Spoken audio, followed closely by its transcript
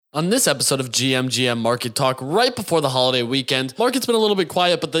On this episode of GM Market Talk, right before the holiday weekend, market's been a little bit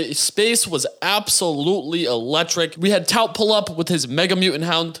quiet, but the space was absolutely electric. We had Tout pull up with his Mega Mutant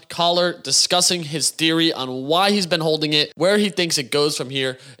Hound collar, discussing his theory on why he's been holding it, where he thinks it goes from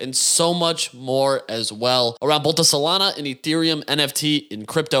here, and so much more as well. Around both the Solana and Ethereum NFT and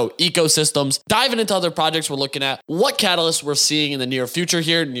crypto ecosystems, diving into other projects we're looking at, what catalysts we're seeing in the near future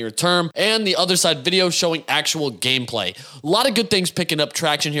here, near term, and the other side video showing actual gameplay. A lot of good things picking up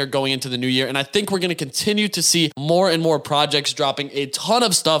traction here going into the new year, and I think we're going to continue to see more and more projects dropping a ton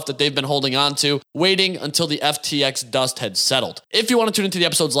of stuff that they've been holding on to, waiting until the FTX dust had settled. If you want to tune into the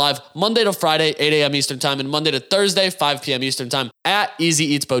episodes live, Monday to Friday, 8 a.m. Eastern Time, and Monday to Thursday, 5 p.m. Eastern Time, at Easy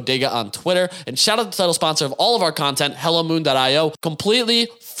Eats Bodega on Twitter. And shout out to the title sponsor of all of our content, HelloMoon.io, completely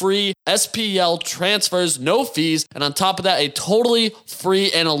free SPL transfers, no fees, and on top of that, a totally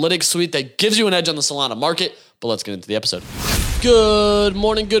free analytics suite that gives you an edge on the Solana market. But let's get into the episode. Good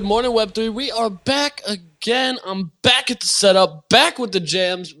morning, Web3. We are back again. I'm back at the setup, back with the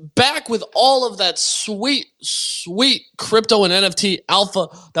jams, back with all of that sweet crypto and NFT alpha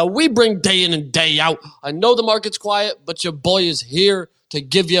that we bring day in and day out. I know the market's quiet, but your boy is here to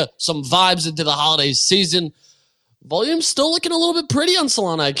give you some vibes into the holiday season. Volume's still looking a little bit pretty on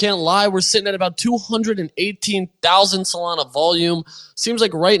Solana. I can't lie. We're sitting at about 218,000 Solana volume. Seems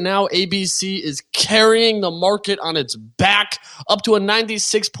like right now ABC is carrying the market on its back up to a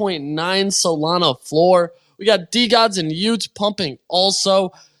 96.9 Solana floor. We got DeGods and Utes pumping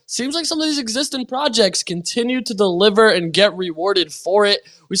also. Seems like some of these existing projects continue to deliver and get rewarded for it.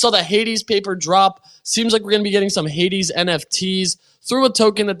 We saw the Hades paper drop. Seems like we're going to be getting some Hades NFTs through a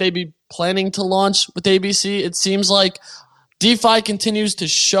token that they'd be planning to launch with ABC. It seems like DeFi continues to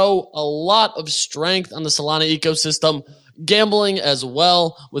show a lot of strength on the Solana ecosystem. Gambling as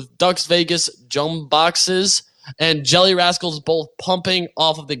well, with Dux Vegas jump boxes and Jelly Rascals both pumping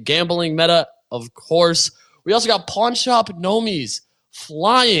off of the gambling meta, of course. We also got Pawn Shop Nomies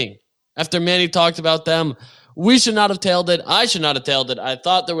flying after Manny talked about them. We should not have tailed it. I should not have tailed it. I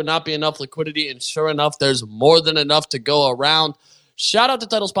thought there would not be enough liquidity, and sure enough, there's more than enough to go around. Shout out to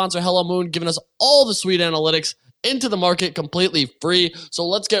title sponsor Hello Moon, giving us all the sweet analytics into the market completely free. So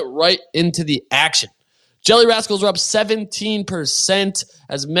let's get right into the action. Jelly Rascals are up 17%.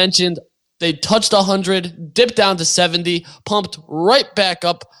 As mentioned, they touched 100, dipped down to 70, pumped right back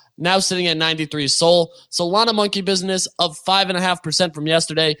up, now sitting at 93 SOL. Solana Monkey Business up 5.5% from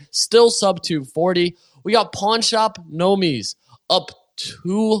yesterday, still sub 240. We got Pawn Shop Nomies up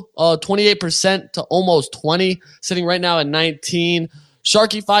 28% to almost 20, sitting right now at 19.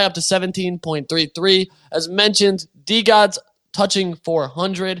 Sharkify up to 17.33. As mentioned, DeGods touching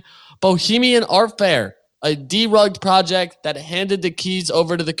 400. Bohemian Art Fair, a derugged project that handed the keys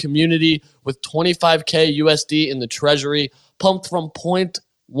over to the community with 25K USD in the treasury, pumped from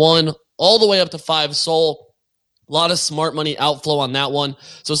 0.1 all the way up to 5 SOL. A lot of smart money outflow on that one.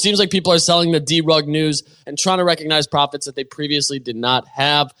 So it seems like people are selling the derug news and trying to recognize profits that they previously did not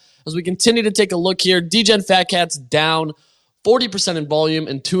have. As we continue to take a look here, DGen Fat Cats down 40% in volume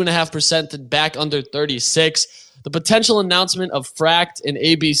and 2.5% to back under 36. The potential announcement of Fract and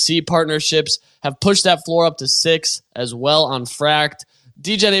ABC partnerships have pushed that floor up to 6 as well on Fract.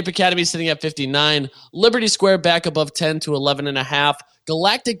 DGen Ape Academy sitting at 59. Liberty Square back above 10 to 11.5.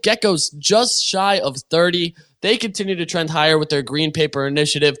 Galactic Geckos just shy of 30. They continue to trend higher with their green paper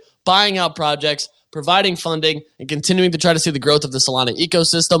initiative, buying out projects, providing funding, and continuing to try to see the growth of the Solana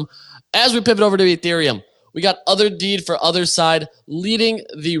ecosystem. As we pivot over to Ethereum, we got Other Deed for Other Side leading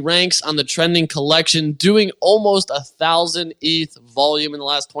the ranks on the trending collection, doing almost 1,000 ETH volume in the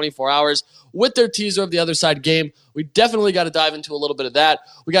last 24 hours with their teaser of the Other Side game. We definitely got to dive into a little bit of that.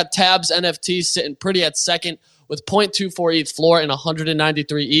 We got Tabs NFT sitting pretty at second with 0.24 ETH floor and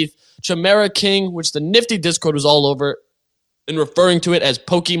 193 ETH. Chimera King, which the Nifty Discord was all over and referring to it as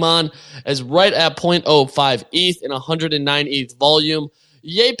Pokemon, is right at 0.05 ETH and 109 ETH volume.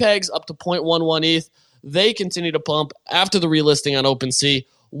 Yapeg's up to 0.11 ETH. They continue to pump after the relisting on OpenSea.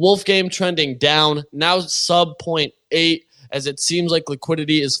 Wolfgame trending down, now sub 0.8, as it seems like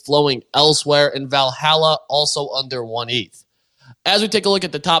liquidity is flowing elsewhere, and Valhalla also under 1 ETH. As we take a look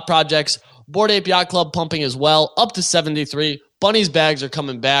at the top projects, Bored Ape Yacht Club pumping as well, up to 73. Bunny's bags are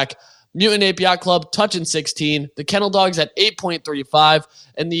coming back. Mutant Ape Yacht Club touching 16. The Kennel Dogs at 8.35.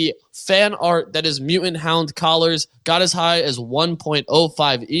 And the fan art that is Mutant Hound collars got as high as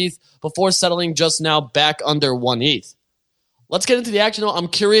 1.05 ETH before settling just now back under 1 ETH. Let's get into the action, though. I'm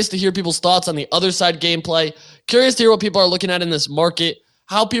curious to hear people's thoughts on the Other Side gameplay. Curious to hear what people are looking at in this market,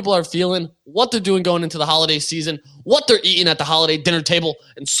 how people are feeling, what they're doing going into the holiday season, what they're eating at the holiday dinner table,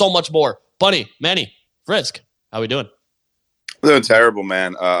 and so much more. Bunny, Manny, Frisk, how we doing? They're terrible,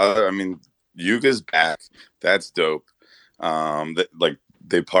 man. I mean, Yuga's back. That's dope. Like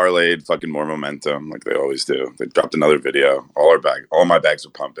they parlayed fucking more momentum, like they always do. They dropped another video. All my bags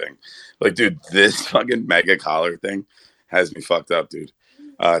are pumping. Like, dude, this fucking mega collar thing has me fucked up, dude.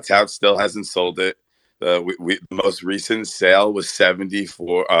 Tout still hasn't sold it. The most recent sale was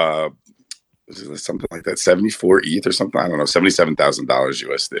 74. Something like that, 74 ETH or something. I don't know, $77,000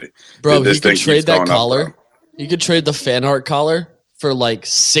 USD. Bro, he This could thing keeps trade that going up, bro. collar. He could trade the fan art collar for like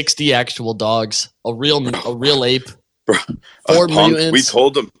 60 actual dogs, a real ape, Bro, four Punk. mutants. We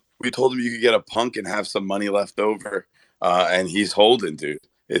told him you could get a Punk and have some money left over, and he's holding, dude.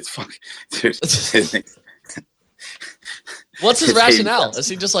 It's fucking, dude. What's his rationale? Is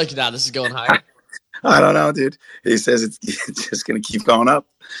he just like, nah, this is going higher? I don't know, dude. He says it's just gonna keep going up.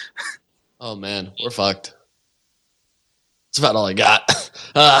 Oh man, we're fucked. That's about all I got.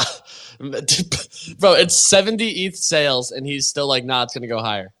 Bro, it's 70 ETH sales, and he's still like, nah, it's gonna go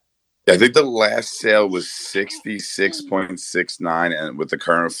higher. I think the last sale was 66.69, and with the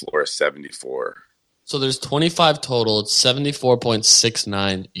current floor 74. So there's 25 total. It's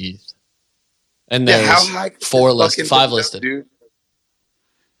 74.69 ETH. And there's five listed. Dude.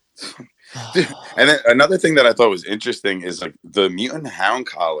 Dude. And then another thing that I thought was interesting is like the Mutant Hound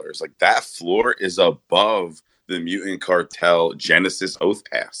collars, like that floor is above the Mutant Cartel Genesis Oath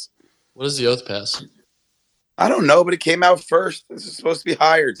Pass. What is the Oath Pass? I don't know, but it came out first. This is supposed to be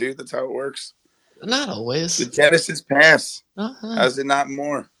higher, dude. That's how it works. Not always. The Genesis Pass. How's it not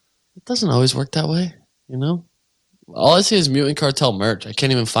more? It doesn't always work that way, you know? All I see is Mutant Cartel merch. I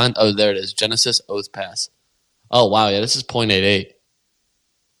can't even find... Oh, there it is. Genesis Oath Pass. Oh, wow. Yeah, this is 0.88.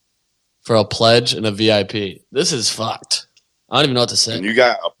 For a pledge and a VIP. This is fucked. I don't even know what to say. And you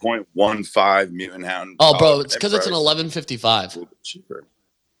got a 0.15 Mutant Hound. Oh, bro, it's because it's an 1155. A little bit cheaper.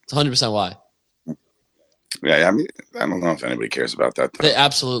 It's 100% why. Yeah, I mean, I don't know if anybody cares about that, though. They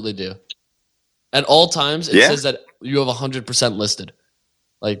absolutely do. At all times, it says that you have 100% listed.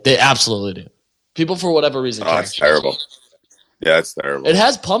 Like, they absolutely do. People, for whatever reason, care. It's terrible. Yeah, it's terrible. It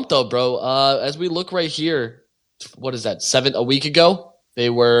has pumped, though, bro. As we look right here, what is that, a week ago? They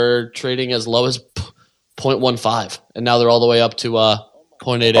were trading as low as 0.15, and now they're all the way up to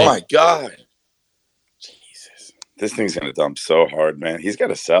 0.88. Oh, my God. Jesus. This thing's going to dump so hard, man. He's got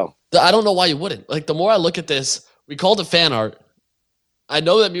to sell. I don't know why you wouldn't. Like, the more I look at this, we called it fan art. I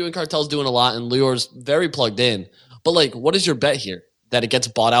know that Mutant Cartel's doing a lot, and Lior's very plugged in. But, like, what is your bet here? That it gets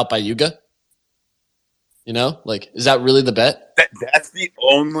bought out by Yuga? You know? Like, is that really the bet? That's the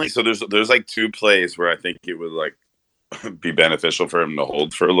only... So there's like two plays where I think it would, like, be beneficial for him to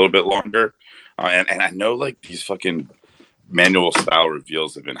hold for a little bit longer. And I know, like, these fucking manual style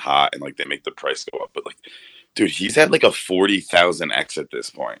reveals have been hot and, like, they make the price go up. But, like, dude, he's at, like, a 40,000x at this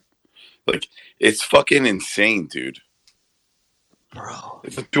point. Like, it's fucking insane, dude. Bro.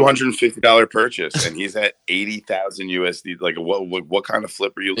 It's a $250 purchase, and he's at 80,000 USD. Like, what kind of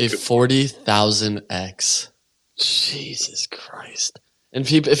flip are you looking for? 40,000x. Jesus Christ. And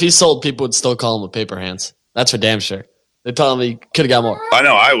if he sold, people would still call him a paper hands. That's for damn sure. They tell him he could have got more. I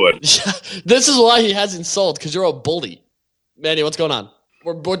know, I would. This is why he hasn't sold, because you're a bully. Manny, what's going on?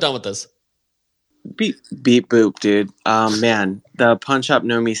 We're done with this. Beat boop, dude. Man, the Punch Up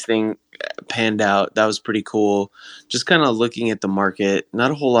Nomis thing panned out. That was pretty cool. Just kind of looking at the market, not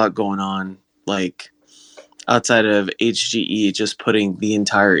a whole lot going on. Like, outside of HGE just putting the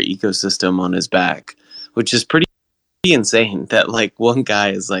entire ecosystem on his back, which is pretty insane that, like, one guy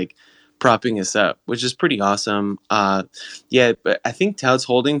is, like, propping us up, which is pretty awesome. Yeah, but I think Tout's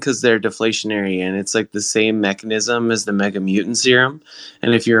holding because they're deflationary, and it's like the same mechanism as the Mega Mutant Serum.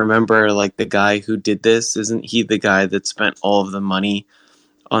 And if you remember, like, the guy who did this, isn't he the guy that spent all of the money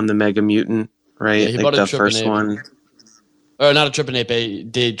on the Mega Mutant, right? Yeah, he like bought the a first one. Or not a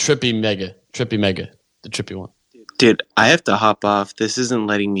Trippinape, the Trippy Mega, the Trippy one. Dude, I have to hop off. This isn't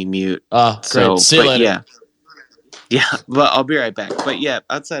letting me mute. Great. So, see you later. Yeah, but I'll be right back. But yeah,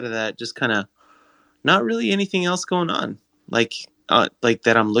 outside of that, just kind of not really anything else going on. Like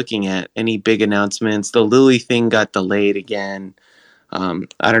that I'm looking at. Any big announcements? The Lily thing got delayed again.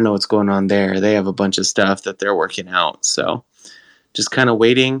 I don't know what's going on there. They have a bunch of stuff that they're working out. So just kind of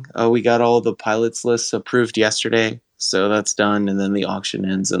waiting. We got all the pilots lists approved yesterday. So that's done. And then the auction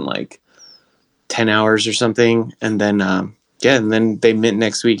ends in like 10 hours or something. And then, and then they mint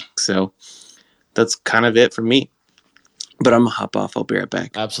next week. So that's kind of it for me. But I'm going to hop off. I'll be right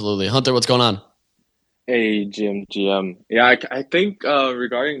back. Absolutely. Hunter, what's going on? Hey, GM. Yeah, I think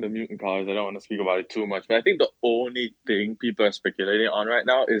regarding the mutant collars, I don't want to speak about it too much, but I think the only thing people are speculating on right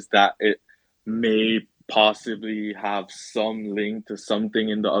now is that it may possibly have some link to something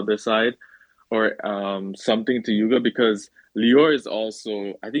in the other side or something to Yuga, because Lior is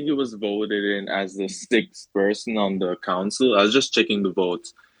also, I think he was voted in as the sixth person on the council. I was just checking the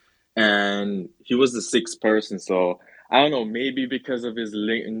votes, and he was the sixth person. So I don't know, maybe because of his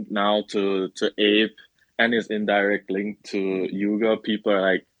link now to Ape and his indirect link to Yuga, people are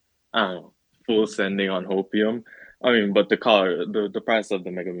like, I don't know, full sending on Hopium. I mean, but the color, the price of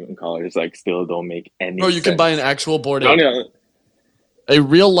the Mega Mutant colors, like, still don't make any Bro, you sense. can buy an actual Bored The Ape. only other- A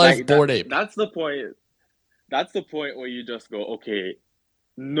real life like, Bored Ape. That's the point. That's the point where you just go, okay,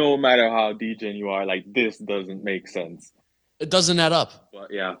 no matter how degen you are, like, this doesn't make sense. It doesn't add up.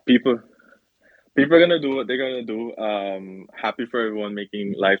 But yeah, people are gonna do what they're gonna do. Happy for everyone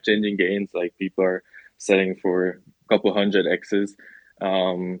making life-changing gains. Like, people are setting for a couple hundred X's.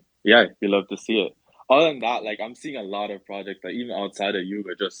 Yeah, you love to see it. Other than that, like, I'm seeing a lot of projects, like, even outside of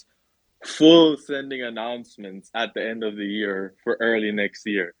Yuga, just full sending announcements at the end of the year for early next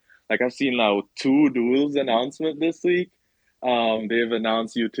year. Like, I've seen now 2 duels announcement this week. They've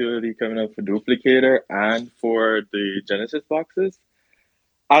announced utility coming up for Duplicator and for the Genesis boxes.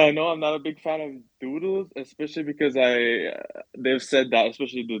 I don't know. I'm not a big fan of Doodles, especially because they've said that,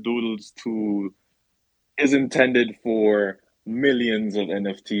 especially the Doodles 2 is intended for millions of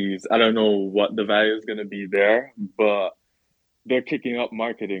NFTs. I don't know what the value is going to be there, but they're kicking up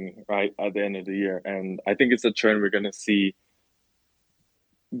marketing right at the end of the year. And I think it's a trend we're going to see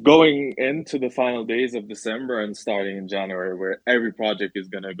going into the final days of December and starting in January, where every project is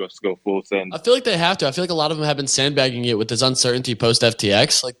going to go full send. I feel like they have to. I feel like a lot of them have been sandbagging it with this uncertainty post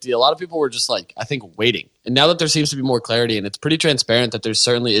FTX. Like, a lot of people were just like, I think, waiting. And now that there seems to be more clarity and it's pretty transparent that there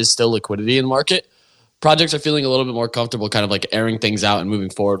certainly is still liquidity in the market, projects are feeling a little bit more comfortable kind of like airing things out and moving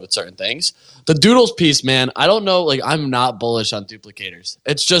forward with certain things. The Doodles piece, man, I don't know. Like, I'm not bullish on duplicators.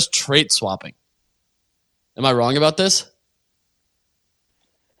 It's just trait swapping. Am I wrong about this?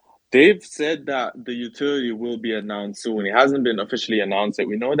 They've said that the utility will be announced soon. It hasn't been officially announced yet.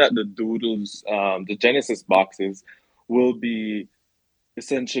 We know that the Doodles, the Genesis boxes, will be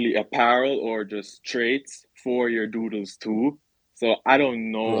essentially apparel or just traits for your Doodles too. So I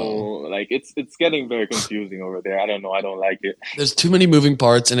don't know. Bro. Like, it's getting very confusing over there. I don't know. I don't like it. There's too many moving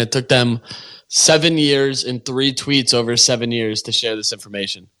parts, and it took them 7 years and 3 tweets over 7 years to share this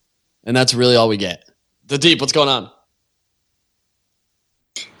information. And that's really all we get. The Deep, what's going on?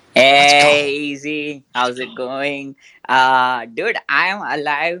 Hey, Easy. How's it going? Dude, I'm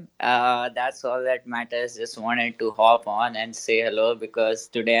alive. That's all that matters. Just wanted to hop on and say hello because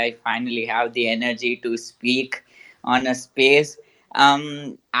today I finally have the energy to speak on a space.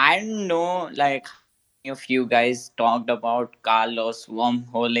 I don't know, like, if you guys talked about Carlos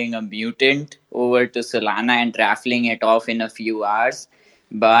wormholing a mutant over to Solana and raffling it off in a few hours.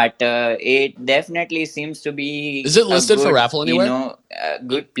 But it definitely seems to be. Is it listed a for good, raffle anywhere?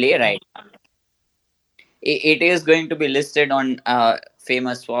 Good play right now. It is going to be listed on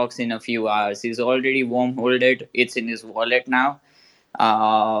Famous Fox in a few hours. He's already wormholed it. It's in his wallet now.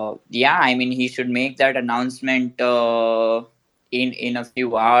 Yeah, I mean, he should make that announcement in a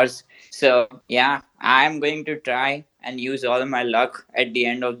few hours. So yeah, I'm going to try and use all my luck at the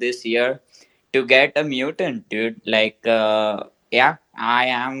end of this year to get a mutant, dude. Like, yeah, I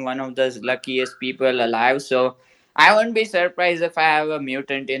am one of the luckiest people alive. So I wouldn't be surprised if I have a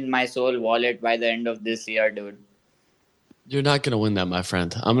mutant in my soul wallet by the end of this year, dude. You're not going to win that, my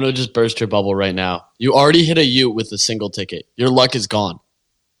friend. I'm going to just burst your bubble right now. You already hit a Ute with a single ticket. Your luck is gone.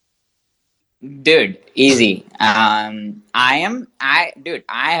 Dude, easy. I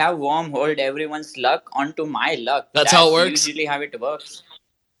have wormholed everyone's luck onto my luck. That's how it works? Usually how it works.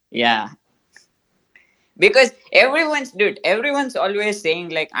 Yeah. Because everyone's always saying,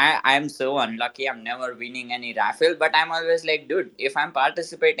 like, I'm so unlucky, I'm never winning any raffle. But I'm always like, dude, if I'm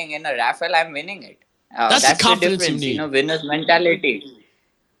participating in a raffle, I'm winning it. That's the confidence you need. Winner's mentality.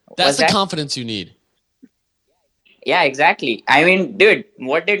 That's the confidence you need. Yeah, exactly. I mean, dude,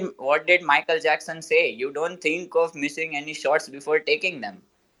 what did Michael Jackson say? You don't think of missing any shots before taking them.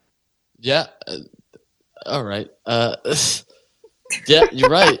 Yeah. All right. Yeah, you're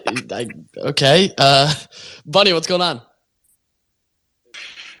right. Okay. Bunny, what's going on?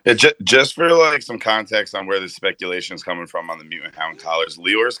 Yeah, just for like some context on where the speculation is coming from on the Mutant Hound collars,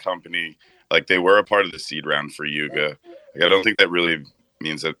 Lior's company, like, they were a part of the seed round for Yuga. Like, I don't think that really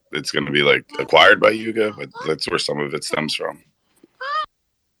means that it's going to be like acquired by Yuga, but that's where some of it stems from.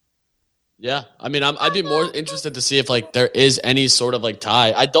 Yeah, I mean, I'd be more interested to see if, like, there is any sort of, like,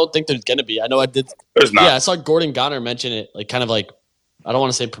 tie. I don't think there's gonna be. I know I did. There's not. Yeah, I saw Gordon Goner mention it, like, kind of like, I don't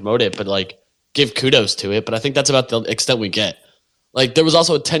want to say promote it, but like give kudos to it. But I think that's about the extent we get. Like, there was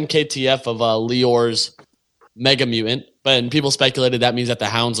also a 10K TF of Lior's Mega Mutant, but people speculated that means that the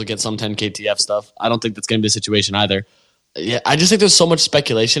Hounds will get some 10K TF stuff. I don't think that's gonna be the situation either. Yeah, I just think there's so much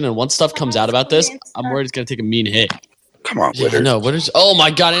speculation, and once stuff comes out about this, I'm worried it's gonna take a mean hit. Come on, Yeah, Witters. no, Witters. Oh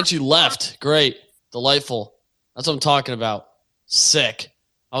my God, and she left. Great, delightful. That's what I'm talking about. Sick.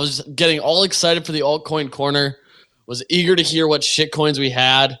 I was getting all excited for the altcoin corner. Was eager to hear what shit coins we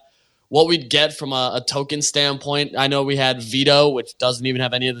had, what we'd get from a token standpoint. I know we had Vito, which doesn't even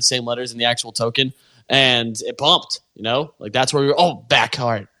have any of the same letters in the actual token, and it pumped. Like that's where we were. Oh, back. All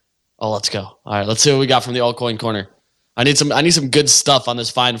right. Oh, let's go. All right, let's see what we got from the altcoin corner. I need some good stuff on this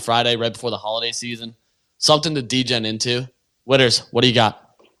fine Friday right before the holiday season. Something to degen into. Witters, what do you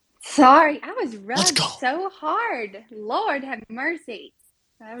got? Sorry, I was Let's rugged go. so hard. Lord have mercy.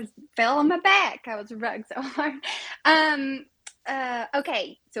 Fell on my back. I was rugged so hard.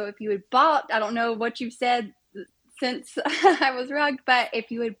 Okay, so if you had bought, I don't know what you've said since I was rugged, but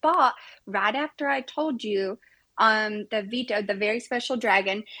if you had bought right after I told you the Vito, the very special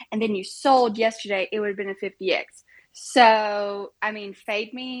dragon, and then you sold yesterday, it would have been a 50x. So, I mean,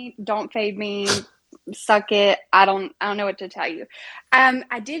 fade me, don't fade me, suck it. I don't know what to tell you.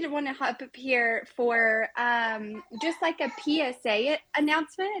 I did want to hop up here for just like a PSA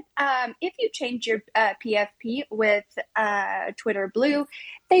announcement. If you change your PFP with Twitter Blue,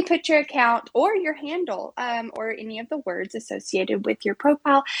 they put your account or your handle or any of the words associated with your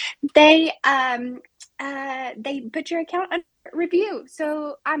profile. They put your account under review.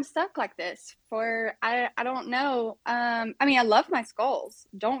 So I'm stuck like this for I don't know. I mean, I love my skulls.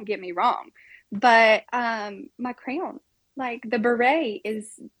 Don't get me wrong. But my crayon, like the beret,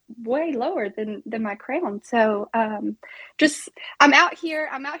 is way lower than my crayon. So I'm out here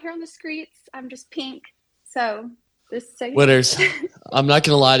on the streets. I'm just pink. So just so Witters, I'm not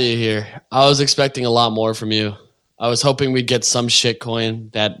gonna lie to you here. I was expecting a lot more from you. I was hoping we'd get some shit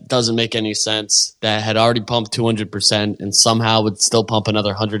coin that doesn't make any sense, that had already pumped 200% and somehow would still pump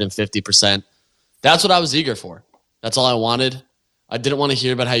another 150%. That's what I was eager for. That's all I wanted. I didn't want to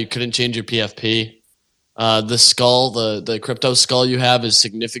hear about how you couldn't change your PFP. The skull, the crypto skull you have is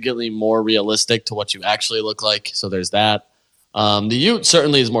significantly more realistic to what you actually look like. So there's that. The Ute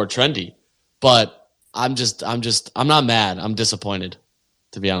certainly is more trendy, but I'm not mad. I'm disappointed,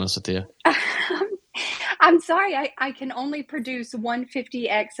 to be honest with you. I'm sorry, I can only produce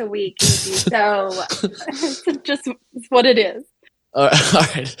 150x a week, so it's just what it is. All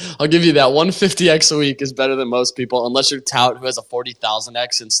right, I'll give you that. 150x a week is better than most people, unless you're tout who has a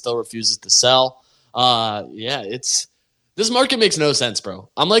 40,000x and still refuses to sell. This market makes no sense, bro.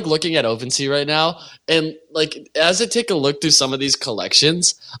 I'm like looking at OpenSea right now, and like as I take a look through some of these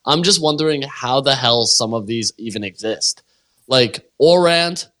collections, I'm just wondering how the hell some of these even exist. Like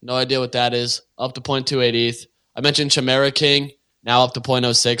Orand, no idea what that is, up to 0.28 ETH. I mentioned Chimera King, now up to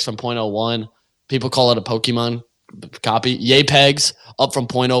 0.06 from 0.01. People call it a Pokemon copy. Yepegs, up from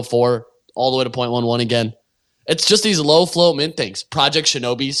 0.04 all the way to 0.11 again. It's just these low float mint things. Project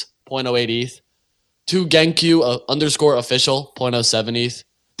Shinobis, 0.08 ETH. 2 Genku underscore official, 0.07 ETH.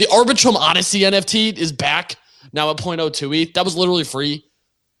 The Arbitrum Odyssey NFT is back, now at 0.02 ETH. That was literally free.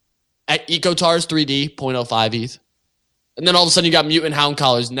 At Ecotars 3D, 0.05 ETH. And then all of a sudden you got Mutant Hound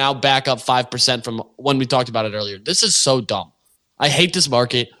Collars now back up 5% from when we talked about it earlier. This is so dumb. I hate this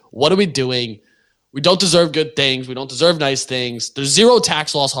market. What are we doing? We don't deserve good things. We don't deserve nice things. There's zero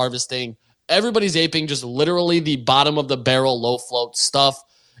tax loss harvesting. Everybody's aping just literally the bottom of the barrel, low float stuff.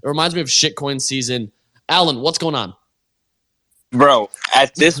 It reminds me of shitcoin season. Alan, what's going on? Bro,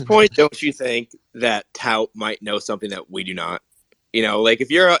 at this point, don't you think that Tout might know something that we do not? Like if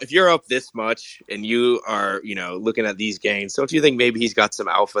you're up this much and you are, looking at these gains, don't you think maybe he's got some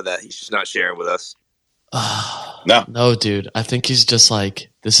alpha that he's just not sharing with us? No, dude. I think he's just like,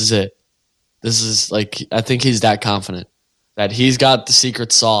 this is it. This is like, I think he's that confident that he's got the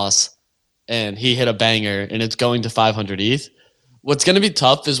secret sauce and he hit a banger and it's going to 500 ETH. What's going to be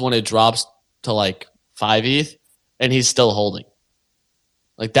tough is when it drops to like 5 ETH and he's still holding.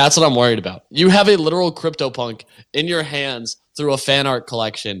 Like, that's what I'm worried about. You have a literal CryptoPunk in your hands through a fan art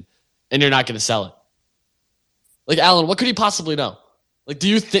collection, and you're not going to sell it. Like, Alan, what could he possibly know? Like,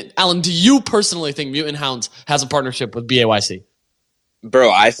 Alan, do you personally think Mutant Hounds has a partnership with BAYC?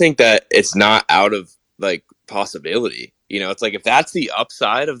 Bro, I think that it's not out of, like, possibility. It's like if that's the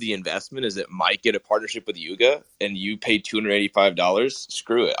upside of the investment is it might get a partnership with Yuga, and you pay $285,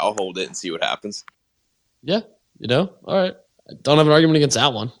 screw it. I'll hold it and see what happens. Yeah, all right. I don't have an argument against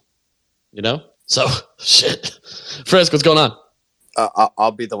that one, So, shit. Frisk, what's going on?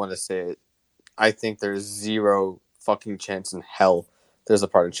 I'll be the one to say it. I think there's zero fucking chance in hell there's a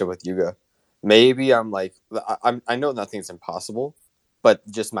partnership with Yuga. Maybe I know nothing's impossible, but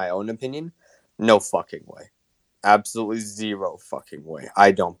just my own opinion, no fucking way. Absolutely zero fucking way.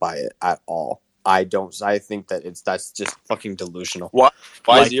 I don't buy it at all. I don't. I think that that's just fucking delusional. Why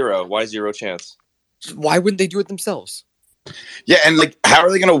Like- 0? Why 0 chance? Why wouldn't they do it themselves? Yeah, and like, how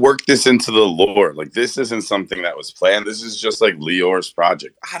are they going to work this into the lore? Like, this isn't something that was planned. This is just like Lior's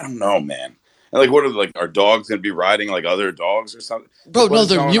project. I don't know, man. And like, what are like, are dogs going to be riding like other dogs or something? Bro, What no, is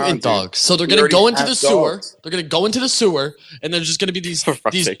they're going on, mutant dude? dogs. So they're We gonna go already into the have sewer. dogs. They're gonna go into the sewer, and there's just gonna be these For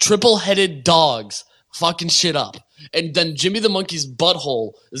fuck's these sake. triple-headed dogs fucking shit up. And then Jimmy the Monkey's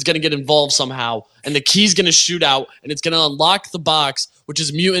butthole is gonna get involved somehow, and the key's gonna shoot out, and it's gonna unlock the box, which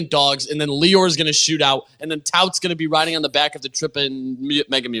is mutant dogs, and then Lior's gonna shoot out, and then Tout's gonna be riding on the back of the Trippin'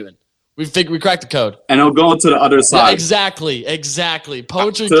 Mega Mutant. We cracked the code. And he'll go to the other Yeah, side. exactly.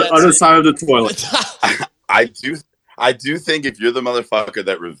 Poetry To the gets other it. side of the toilet. I do think if you're the motherfucker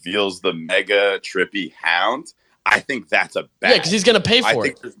that reveals the mega trippy hound, I think that's a bad. Yeah, because he's gonna pay I for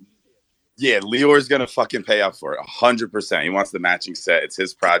think it. Yeah, Lior's gonna fucking pay up for it 100%. He wants the matching set. It's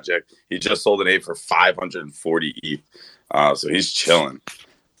his project. He just sold an 8 for 540 ETH. So he's chilling.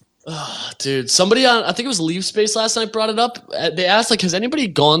 Dude, somebody on, I think it was Leaf Space last night brought it up. They asked, like, has anybody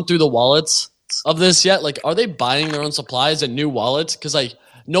gone through the wallets of this yet? Like, are they buying their own supplies and new wallets? Because, like,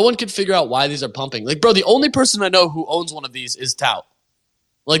 no one could figure out why these are pumping. Like, bro, the only person I know who owns one of these is Tout.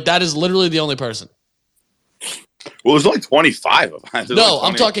 Like, that is literally the only person. Well, there's only 25 of them. There's No, only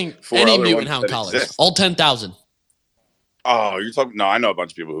I'm talking 24 any other mutant ones hound that collars. exist. All 10,000. Oh, you're talking? No, I know a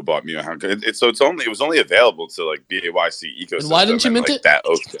bunch of people who bought Mutant Hound. It was only available to like BAYC ecosystem. And why didn't you mint like, it? That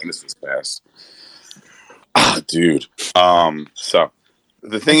Oath Genesis passed. Dude. So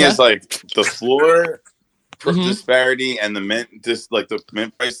the thing Okay. is, like, the floor Mhm. disparity and the mint the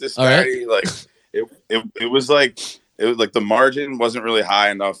mint price All right. disparity, like it was like the margin wasn't really high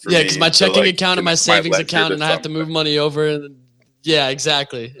enough for Yeah, me because my to, checking like, account and my connect savings ledger account, to and I have to move something. money over. And yeah,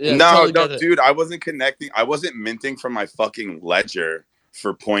 exactly. Yeah, No, totally no, get it. dude, I wasn't connecting. I wasn't minting from my fucking ledger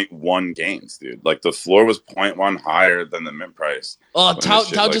for 0.1 gains, dude. Like, the floor was 0.1 higher than the mint price. Oh, When this Tout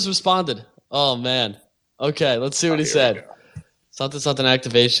shit, like- just responded. Oh, man. Okay, let's see what he Here we said. go. Something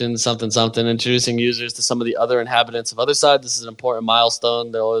activation, something, introducing users to some of the other inhabitants of other side. This is an important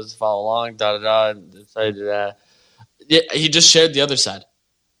milestone. They always follow along, da. Yeah, he just shared the other side.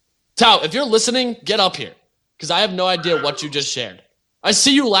 Tout, if you're listening, get up here. Because I have no idea what you just shared. I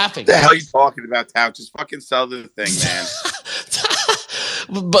see you laughing. What the hell are you talking about, Tout? Just fucking sell the thing, man.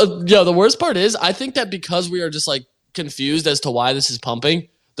 But yo, the worst part is, I think that because we are just like confused as to why this is pumping,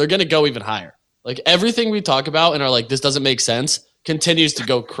 they're gonna go even higher. Like, everything we talk about and are like, this doesn't make sense, continues to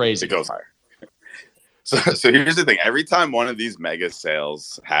go crazy. It goes higher. So here's the thing. Every time one of these mega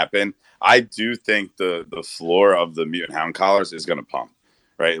sales happen, I do think the floor of the Mutant Hound collars is going to pump,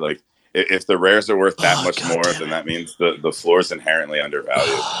 right? Like, if the rares are worth that much God more, damn then that means the floor is inherently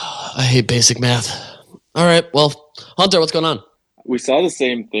undervalued. I hate basic math. All right, well, Hunter, what's going on? We saw the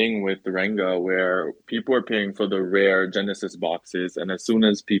same thing with Renga, where people were paying for the rare Genesis boxes, and as soon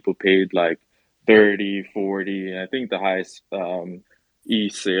as people paid like 30, 40, and I think the highest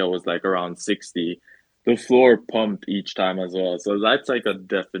sale was like around 60, the floor pumped each time as well. So that's like a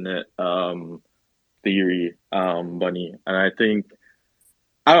definite theory, Bunny. And I think,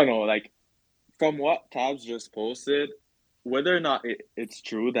 I don't know, like, from what Tabs just posted, whether or not it's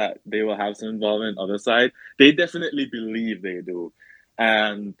true that they will have some involvement on the other side, they definitely believe they do.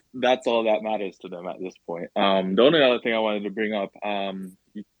 And that's all that matters to them at this point. The only other thing I wanted to bring up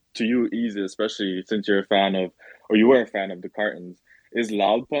to you, Easy, especially since you're a fan of, or you were a fan of the cartons, is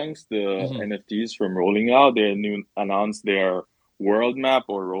Loudpunks, the NFTs from Rolling Loud. They announced their world map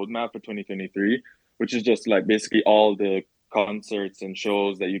or roadmap for 2023, which is just like basically all the concerts and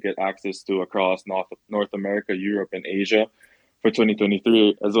shows that you get access to across North America, Europe, and Asia for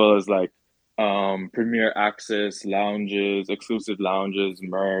 2023, as well as like premier access lounges, exclusive lounges,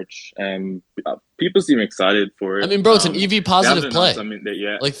 merch, and people seem excited for it. I mean, bro, it's an EV They positive haven't play. announced them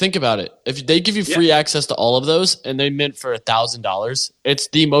yet. Like, think about it. If they give you free access to all of those and they mint for $1,000, it's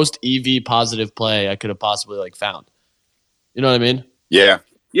the most EV positive play I could have possibly like found. You know what I mean? Yeah.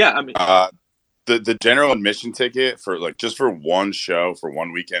 Yeah, I mean, The general admission ticket for like just for one show, for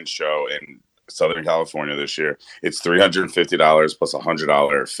one weekend show in Southern California this year, it's $350 plus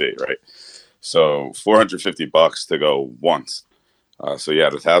 $100 fee, right? So $450 to go once. So yeah,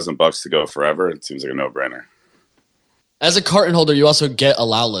 the $1,000 to go forever. It seems like a no-brainer. As a carton holder, you also get a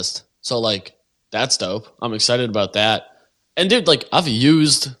allow list. So, like, that's dope. I'm excited about that. And, dude, like, I've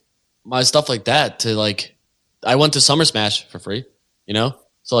used my stuff like that to, like, I went to Summer Smash for free, you know?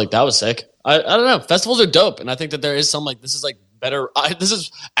 So, like, that was sick. I don't know. Festivals are dope. And I think that there is some, like, this is, like, better. This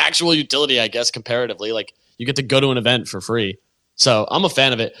is actual utility, I guess, comparatively. Like, you get to go to an event for free. So, I'm a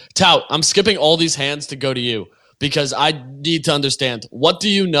fan of it. Tout, I'm skipping all these hands to go to you because I need to understand, what do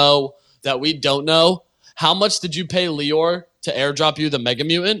you know that we don't know. How much did you pay Lior to airdrop you the Mega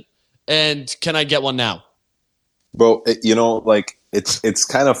Mutant? And can I get one now? Bro, it's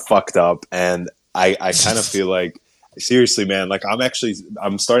kind of fucked up, and I kind of feel like, seriously, man, like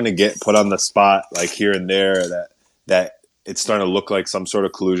I'm starting to get put on the spot, like here and there, that it's starting to look like some sort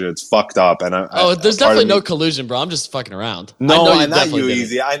of collusion. It's fucked up, and there's definitely no collusion, bro. I'm just fucking around. No, I know not you, did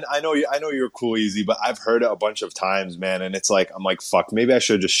Easy. I know you're cool, Easy, but I've heard it a bunch of times, man, and it's like I'm like, fuck, maybe I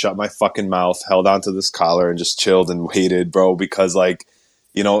should have just shut my fucking mouth, held onto this collar, and just chilled and waited, bro, because like,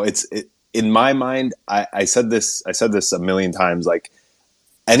 you know, it's in my mind. I said this a million times. Like,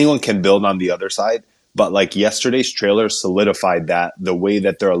 anyone can build on the other side. But like yesterday's trailer solidified that the way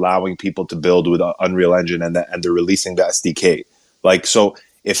that they're allowing people to build with Unreal Engine and they're releasing the SDK. Like, so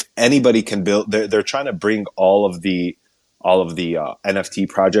if anybody can build, they're trying to bring all of the NFT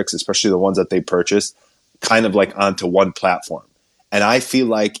projects, especially the ones that they purchased, kind of like onto one platform. And I feel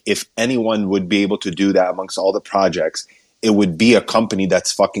like if anyone would be able to do that amongst all the projects, it would be a company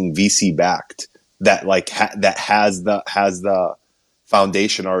that's fucking VC backed, that like that has the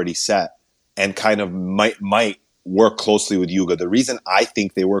foundation already set. And kind of might work closely with Yuga. The reason I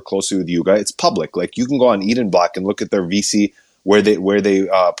think they work closely with Yuga, it's public. Like, you can go on Eden Block and look at their VC where they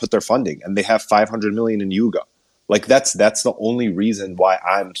put their funding, and they have 500 million in Yuga. Like, that's the only reason why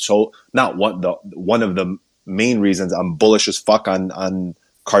I'm so not one of the main reasons I'm bullish as fuck on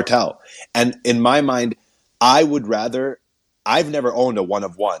Cartel. And in my mind, I've never owned a one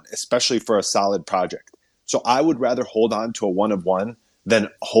of one, especially for a solid project. So I would rather hold on to a one of one than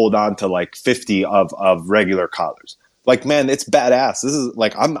hold on to like 50 of regular collars. Like, man, it's badass. This is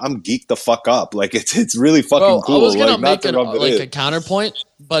like, I'm geeked the fuck up. Like, it's really fucking cool. I was gonna like, make a counterpoint,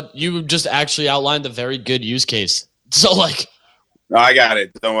 but you just actually outlined a very good use case. So like, No, I got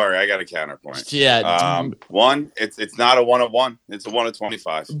it. Don't worry, I got a counterpoint. Yeah. One, it's not a one of one. It's a one of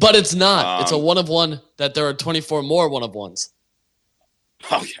 25. But it's not. It's a one of one that there are 24 more one of ones.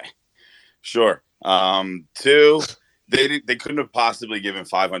 Okay, sure. Two. They couldn't have possibly given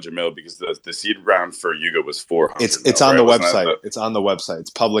 500 mil because the seed round for Yuga was 400. It's on the website. It's on the website.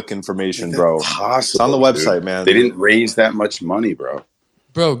 It's public information, bro. It's on the website, man. They didn't raise that much money, bro.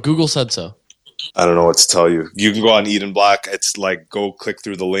 Bro, Google said so. I don't know what to tell you. You can go on Eden Block. It's like, go click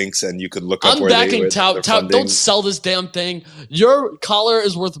through the links and you can look up I'm where backing they Tout. Don't sell this damn thing. Your collar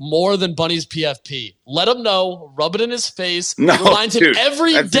is worth more than Bunny's PFP. Let him know. Rub it in his face. No, remind him dude,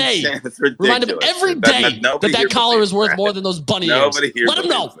 every that's day. insane. That's Remind him every day that collar is worth more than those Bunny Nobody ears. here Let him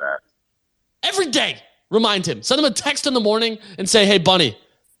know. that. Every day. Remind him. Send him a text in the morning and say, hey, Bunny,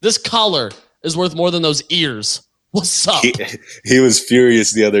 this collar is worth more than those ears. What's up? He was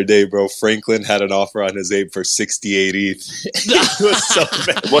furious the other day, bro. Franklin had an offer on his ape for 68 ETH. He was so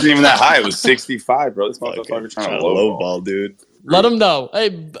mad. It wasn't even that high. It was 65, bro. This motherfucker trying to lowball, dude. Let him know. Hey,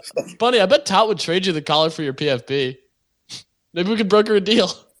 Bunny, I bet Tout would trade you the collar for your PFP. Maybe we could broker a deal.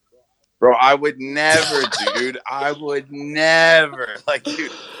 Bro, I would never, dude. I would never. Like,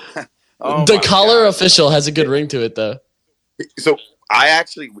 dude. Oh the collar official has a good ring to it, though. So I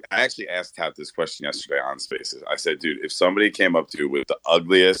actually asked Tout this question yesterday on Spaces. I said, dude, if somebody came up to you with the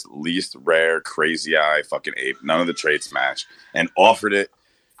ugliest, least rare, crazy eye fucking ape, none of the traits match, and offered it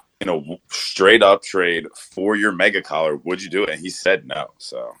in a straight up trade for your mega collar, would you do it? And he said no.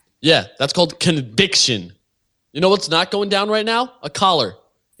 So yeah, that's called conviction. You know what's not going down right now? A collar.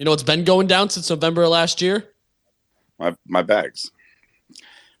 You know what's been going down since November of last year? My bags.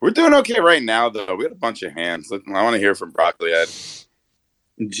 We're doing okay right now, though. We had a bunch of hands. I want to hear from Broccoli Ed.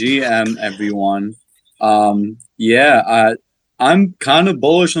 GM, everyone. I'm kind of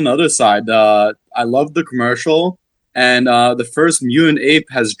bullish on the other side. I love the commercial, and the first mutant ape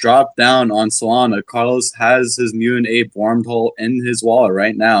has dropped down on Solana. Carlos has his mutant ape wormhole in his wallet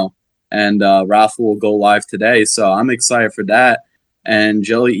right now, and Raffle will go live today, so I'm excited for that. And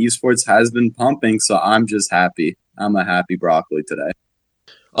Jelly Esports has been pumping, so I'm just happy. I'm a happy Broccoli today.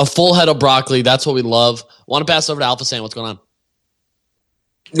 A full head of broccoli. That's what we love. Want to pass over to Alpha San. What's going on?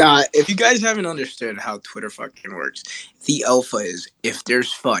 Nah, if you guys haven't understood how Twitter fucking works, the alpha is if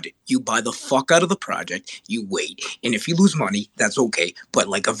there's FUD, you buy the fuck out of the project, you wait, and if you lose money, that's okay. But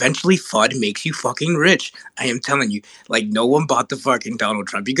like eventually FUD makes you fucking rich. I am telling you, like no one bought the fucking Donald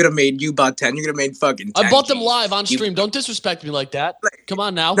Trump. You bought 10, you could have made fucking 10. I bought them live on stream. Don't disrespect me like that. Come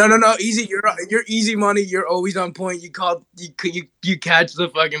on now. No, easy. You're easy money. You're always on point. You catch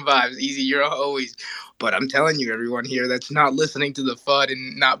the fucking vibes. Easy, you're always. But I'm telling you, everyone here that's not listening to the FUD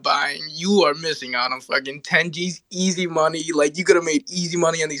and not buying, you are missing out on fucking 10 G's easy money. Like, you could have made easy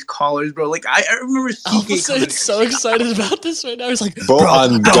money on these callers, bro. Like, I remember CK is so excited about this right now. He's like, bro,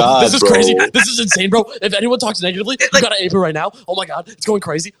 God, this is crazy. This is insane, bro. If anyone talks negatively, you gotta ape it right now. Oh my God, it's going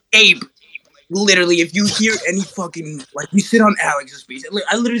crazy. Ape. literally, if you hear any fucking, like, you sit on Alex's space.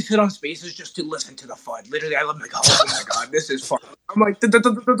 I literally sit on spaces just to listen to the fun. Literally, I'm like, oh my god, this is fun. I'm like,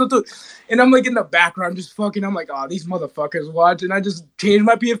 and I'm like in the background just fucking, I'm like, oh, these motherfuckers watch. And I just changed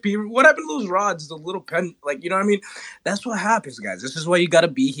my PFP. What happened to those rods? The little pen, like, you know what I mean? That's what happens, guys. This is why you gotta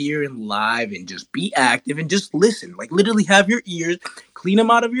be here and live and just be active and just listen. Like, literally have your ears, clean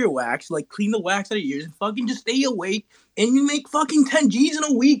them out of your wax, like, clean the wax out of your ears and fucking just stay awake. And you make fucking 10 G's in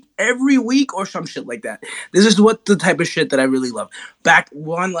a week, every week, or some shit like that. This is what the type of shit that I really love. Back,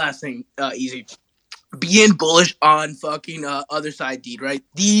 one last thing, Easy. Being bullish on fucking other side deed, right?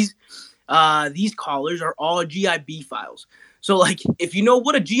 These collars are all GIB files. So, like, if you know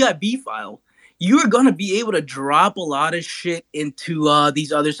what a GIB file, you're gonna be able to drop a lot of shit into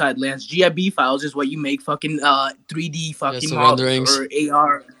these other side lands. GIB files is what you make fucking 3D fucking models or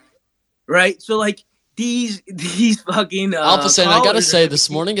AR, right? So, like, these fucking Alpha Saiyan, I gotta say, this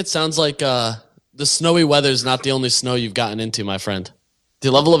morning it sounds like the snowy weather is not the only snow you've gotten into, my friend.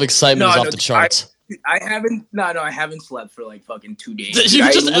 The level of excitement is off the charts. I haven't slept for like fucking 2 days.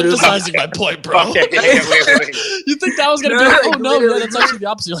 You're just emphasizing my point, bro. Okay, wait. You think that was gonna be like, oh no, yeah, that's actually the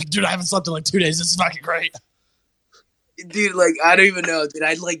opposite. You're like, dude, I haven't slept in like 2 days. This is fucking great. Dude, like, I don't even know. Dude,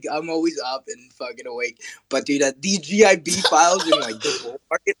 I'm always up and fucking awake. But dude, these GIB files in like the bull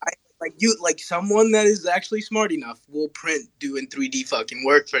market, someone that is actually smart enough will print doing 3D fucking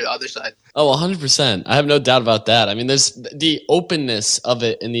work for the other side. Oh, 100%. I have no doubt about that. I mean, there's the openness of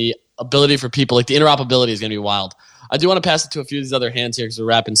it and the ability for people, like the interoperability is going to be wild. I do want to pass it to a few of these other hands here because we're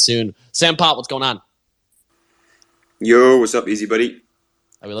wrapping soon. Sam Pop, what's going on? Yo, what's up, easy buddy?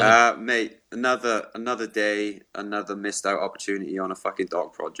 Mate, another day, another missed out opportunity on a fucking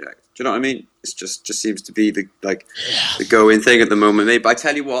dog project. Do you know what I mean? It's just seems to be the going thing at the moment, mate. But I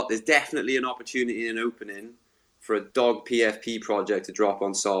tell you what, there's definitely an opportunity and opening for a dog PFP project to drop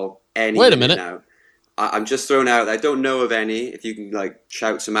on Sol any Wait a minute now. I'm just throwing out. I don't know of any. If you can like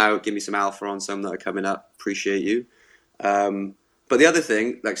shout some out, give me some alpha on some that are coming up. Appreciate you. But the other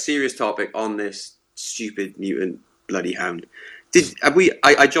thing, like serious topic on this stupid mutant bloody hound.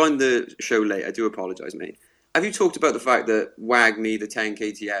 I joined the show late. I do apologize, mate. Have you talked about the fact that WagMe, the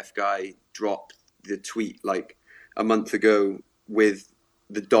 10KTF guy, dropped the tweet like a month ago with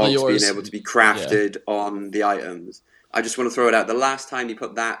the dogs being able to be crafted on the items? I just want to throw it out. The last time he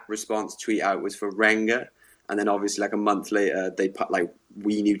put that response tweet out was for Renga. And then obviously like a month later, they put like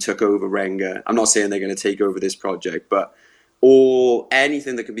Weenu took over Renga. I'm not saying they're going to take over this project, but or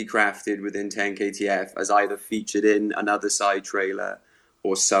anything that can be crafted within 10KTF as either featured in another side trailer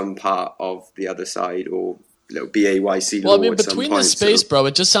or some part of the other side or BAYC. Well, I mean, between the space, bro,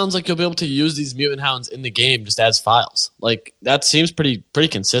 it just sounds like you'll be able to use these mutant hounds in the game just as files. Like that seems pretty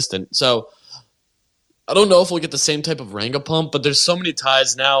consistent. So I don't know if we'll get the same type of Renga pump, but there's so many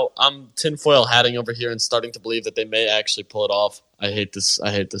ties now. I'm tinfoil hatting over here and starting to believe that they may actually pull it off. I hate this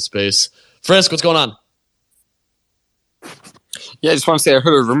space. Frisk, what's going on? Yeah, I just want to say I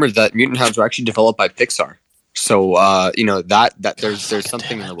heard a rumor that mutant hounds were actually developed by Pixar. So that there's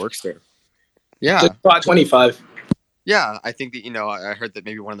something in the works there. Yeah, Spot 25. Yeah, I think that I heard that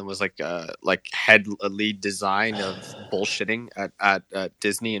maybe one of them was like head lead design of bullshitting at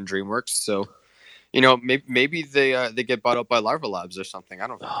Disney and DreamWorks. So maybe they get bought up by Larva Labs or something. I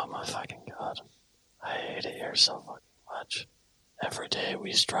don't know. Oh my fucking god, I hate it here so fucking much. Every day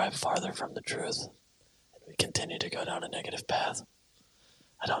we strive farther from the truth. We continue to go down a negative path.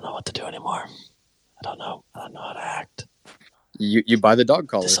 I don't know what to do anymore. I don't know how to act. You buy the dog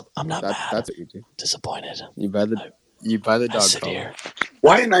collar. I'm not mad. That's what you do. Disappointed. You buy the dog collar. Here.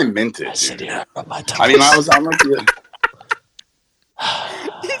 Why didn't I mint it? I sit here and rub my tongue. I mean, I was on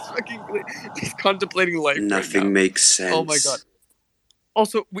He's contemplating life. Nothing right now. Makes sense. Oh my god.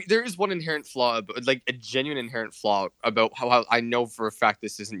 Also, there is one inherent flaw, like a genuine inherent flaw about how I know for a fact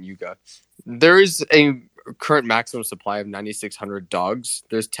this isn't Yuga. There is a current maximum supply of 9,600 dogs.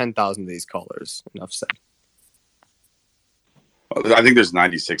 There's 10,000 of these collars. Enough said. Well, I think there's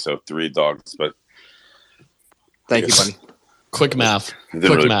 9,603 dogs, but thank you, Bunny. Quick math.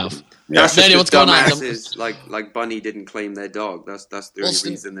 Yeah. Manny, what's going on? Like Bunny didn't claim their dog. That's the only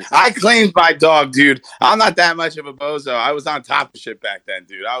reason. I claimed my dog, dude. I'm not that much of a bozo. I was on top of shit back then,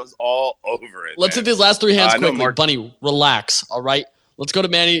 dude. I was all over it. Let's hit these last three hands quickly. Bunny, relax. All right. Let's go to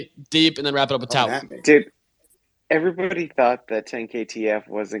Manny deep and then wrap it up with Tao. Dude, everybody thought that 10KTF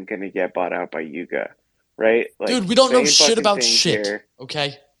wasn't going to get bought out by Yuga, right? Like, dude, we don't know shit about shit. Here.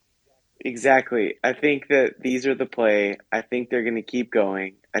 Okay. Exactly. I think that these are the play. I think they're going to keep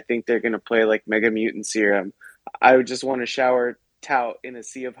going. I think they're going to play like Mega Mutant Serum. I would just want to shower Tout in a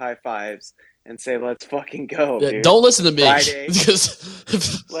sea of high fives and say, "Let's fucking go." Yeah, dude. don't listen to me. Friday. Because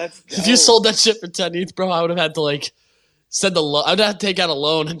Let's go. if you sold that shit for 10 ETH, bro, I would have had to like send the loan. I'd have to take out a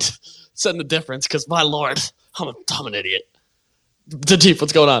loan and send the difference. Because my lord, I'm an idiot. Deep,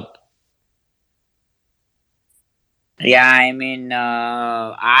 what's going on? Yeah, I mean,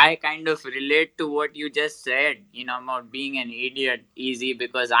 I kind of relate to what you just said, about being an idiot easy,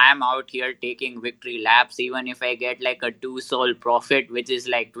 because I'm out here taking victory laps, even if I get like a 2 sol profit, which is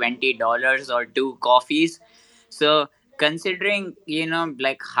like $20 or 2 coffees. So considering,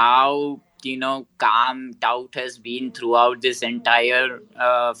 like how, calm Tout has been throughout this entire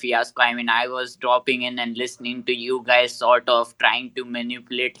fiasco. I mean, I was dropping in and listening to you guys sort of trying to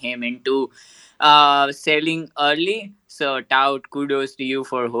manipulate him into selling early. So Tout, kudos to you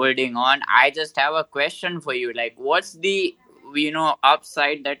for holding on. I just have a question for you. Like, what's the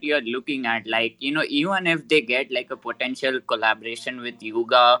upside that you're looking at? Like, even if they get like a potential collaboration with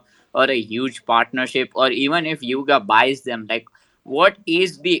Yuga or a huge partnership, or even if Yuga buys them, like, what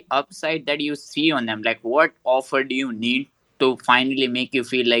is the upside that you see on them? Like, what offer do you need to finally make you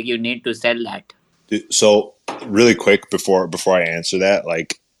feel like you need to sell that? So really quick before I answer that,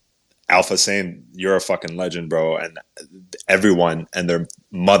 like, Alpha saying you're a fucking legend, bro, and everyone and their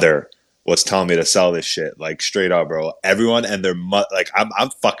mother was telling me to sell this shit, like, straight up, bro. Everyone and their like,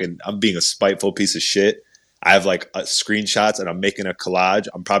 I'm being a spiteful piece of shit. I have like screenshots and I'm making a collage.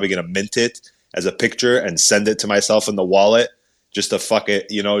 I'm probably gonna mint it as a picture and send it to myself in the wallet just to fuck it,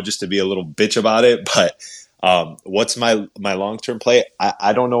 just to be a little bitch about it. But what's my long-term play?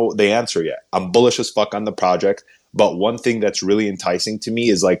 I don't know the answer yet. I'm bullish as fuck on the project. But one thing that's really enticing to me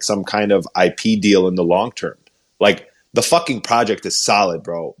is like some kind of IP deal in the long term. Like, the fucking project is solid,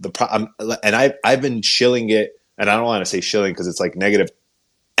 bro. I've been shilling it, and I don't want to say shilling because it's like negative.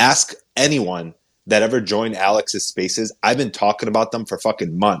 Ask anyone that ever joined Alex's spaces. I've been talking about them for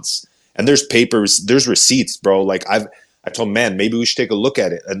fucking months, and there's papers, there's receipts, bro. Like, I told him, man, maybe we should take a look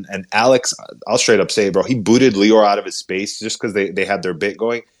at it. And Alex, I'll straight up say, bro, he booted Lior out of his space just because they had their bit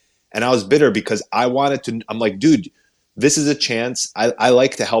going. And I was bitter because I'm like, dude, this is a chance. I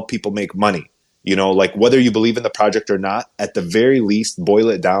like to help people make money. Like, whether you believe in the project or not, at the very least, boil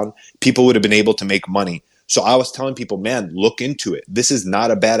it down, people would have been able to make money. So I was telling people, man, look into it. This is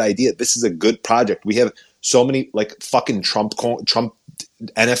not a bad idea. This is a good project. We have so many like fucking Trump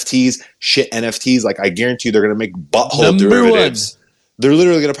NFTs, shit NFTs. Like, I guarantee you they're going to make butthole derivatives. They're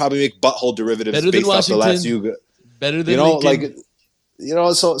literally going to probably make butthole derivatives based off the last Yuga. Better than Lincoln. Like,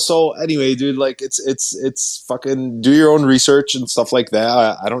 so anyway, dude, like, it's fucking do your own research and stuff like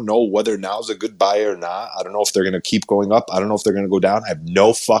that. I don't know whether now's a good buy or not. I don't know if they're going to keep going up. I don't know if they're going to go down. I have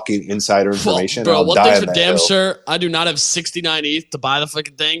no fucking insider information. Well, bro, one thing's for damn sure, I do not have 69 ETH to buy the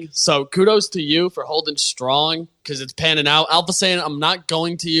fucking thing. So kudos to you for holding strong because it's panning out. Alpha saying, I'm not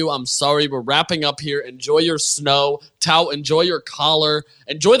going to you. I'm sorry. We're wrapping up here. Enjoy your snow. Tout, enjoy your collar.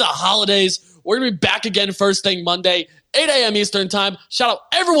 Enjoy the holidays. We're going to be back again first thing Monday. 8 a.m. Eastern time. Shout out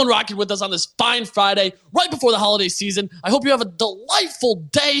everyone rocking with us on this fine Friday, right before the holiday season. I hope you have a delightful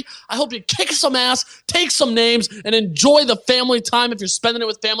day. I hope you kick some ass, take some names, and enjoy the family time if you're spending it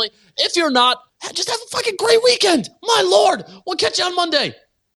with family. If you're not, just have a fucking great weekend. My lord. We'll catch you on Monday.